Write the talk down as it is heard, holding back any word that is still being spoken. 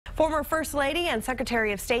Former First Lady and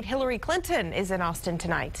Secretary of State Hillary Clinton is in Austin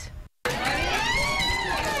tonight.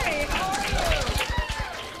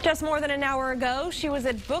 Just more than an hour ago, she was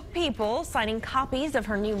at Book People signing copies of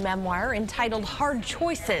her new memoir entitled Hard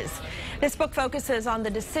Choices. This book focuses on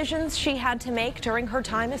the decisions she had to make during her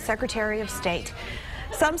time as Secretary of State.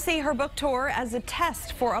 Some see her book tour as a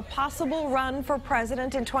test for a possible run for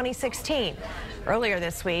president in 2016. Earlier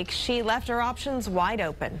this week, she left her options wide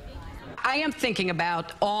open. I am thinking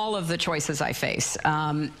about all of the choices I face,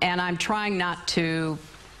 and I'm trying not to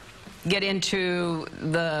get into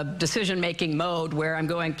the decision-making mode where I'm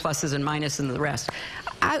going pluses and minuses and the rest.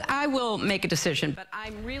 I will make a decision, but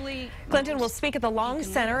I'm really... Clinton will speak at the Long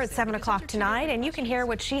Center at 7 o'clock tonight, and you can hear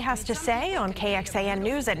what she has to say on KXAN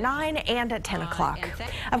News at 9 and at 10 o'clock.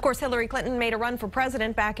 Of course, Hillary Clinton made a run for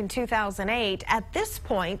president back in 2008. At this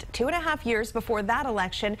point, 2.5 years before that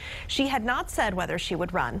election, she had not said whether she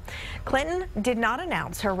would run. Clinton did not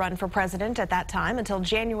announce her run for president at that time until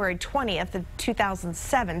January 20th of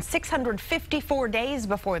 2007, 654 days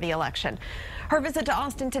before the election. Her visit to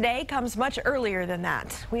Austin today comes much earlier than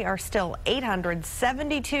that. We are still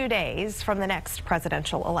 872 days from the next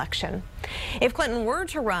presidential election. If Clinton were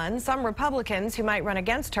to run, some Republicans who might run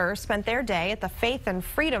against her spent their day at the Faith and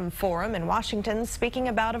Freedom Forum in Washington speaking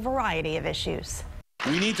about a variety of issues.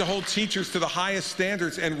 We need to hold teachers to the highest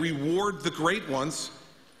standards and reward the great ones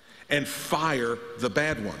and fire the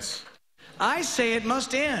bad ones. I say it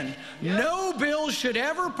must end. No bill should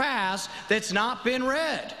ever pass that's not been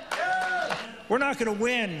read. We're not going to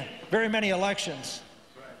win very many elections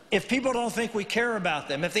if people don't think we care about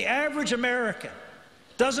them. If the average American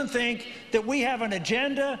doesn't think that we have an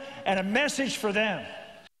agenda and a message for them.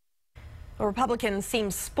 Republicans seem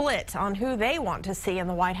split on who they want to see in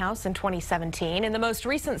the White House in 2017. In the most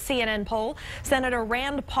recent CNN poll, Senator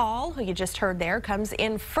Rand Paul, who you just heard there, comes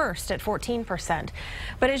in first at 14%.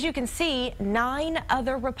 But as you can see, 9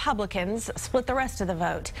 other Republicans split the rest of the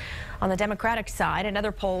vote. On the Democratic side,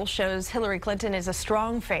 another poll shows Hillary Clinton is a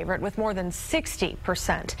strong favorite with more than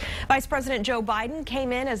 60%. Vice President Joe Biden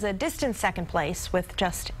came in as a distant second place with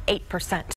just 8%.